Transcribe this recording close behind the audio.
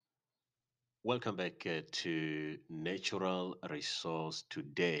Welcome back to Natural Resource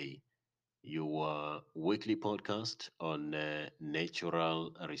Today, your weekly podcast on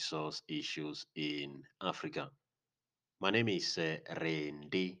natural resource issues in Africa. My name is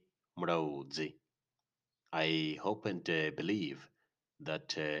Rendi Mraudzi. I hope and believe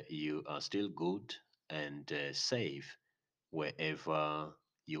that you are still good and safe wherever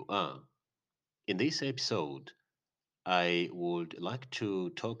you are. In this episode, I would like to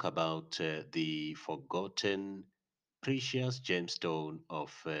talk about the forgotten precious gemstone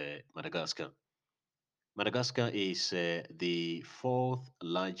of Madagascar. Madagascar is the fourth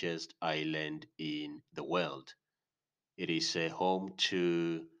largest island in the world. It is home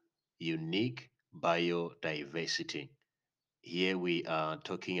to unique biodiversity. Here we are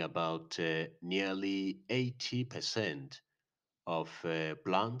talking about nearly 80% of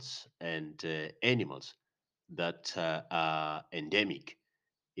plants and animals that are endemic.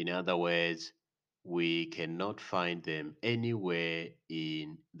 In other words, we cannot find them anywhere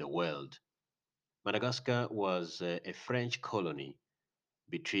in the world. Madagascar was a French colony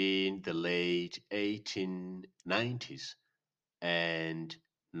between the late 1890s and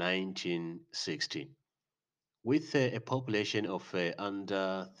 1960, with a population of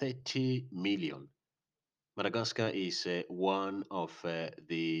under 30 million. Madagascar is one of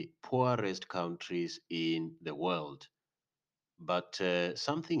the poorest countries in the world, but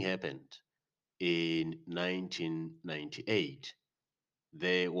something happened in 1998.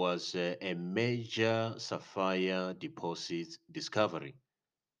 There was a major sapphire deposit discovery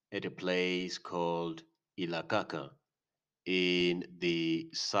at a place called Ilakaka in the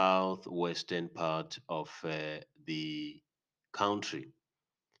southwestern part of the country.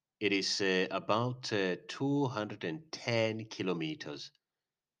 It is about 210 kilometers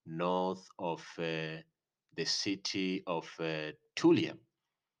north of the city of Tulia.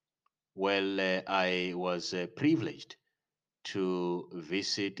 Well, I was privileged to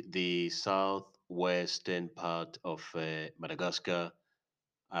visit the southwestern part of Madagascar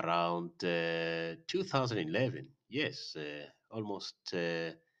around 2011. Yes, almost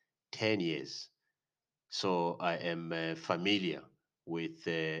 10 years. So I am familiar with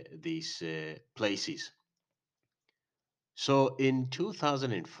these places. So in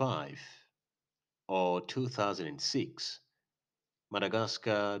 2005 or 2006,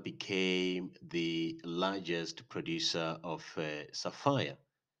 Madagascar became the largest producer of sapphire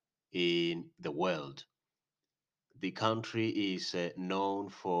in the world. The country is known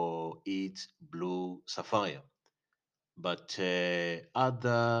for its blue sapphire, but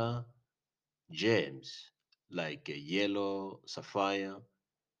other gems like yellow sapphire,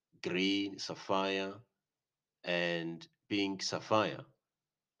 green sapphire, and pink sapphire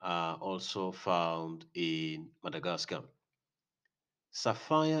are also found in Madagascar.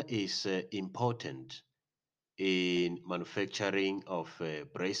 Sapphire is important in manufacturing of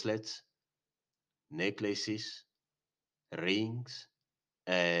bracelets, necklaces, rings,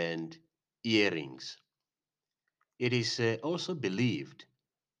 and earrings. It is also believed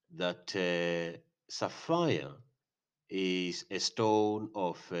that sapphire is a stone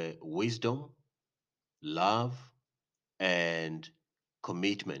of wisdom, love, and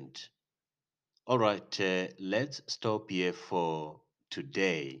commitment. All right, let's stop here for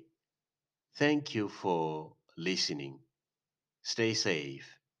today. Thank you for listening. Stay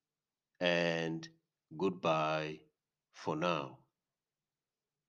safe and goodbye for now.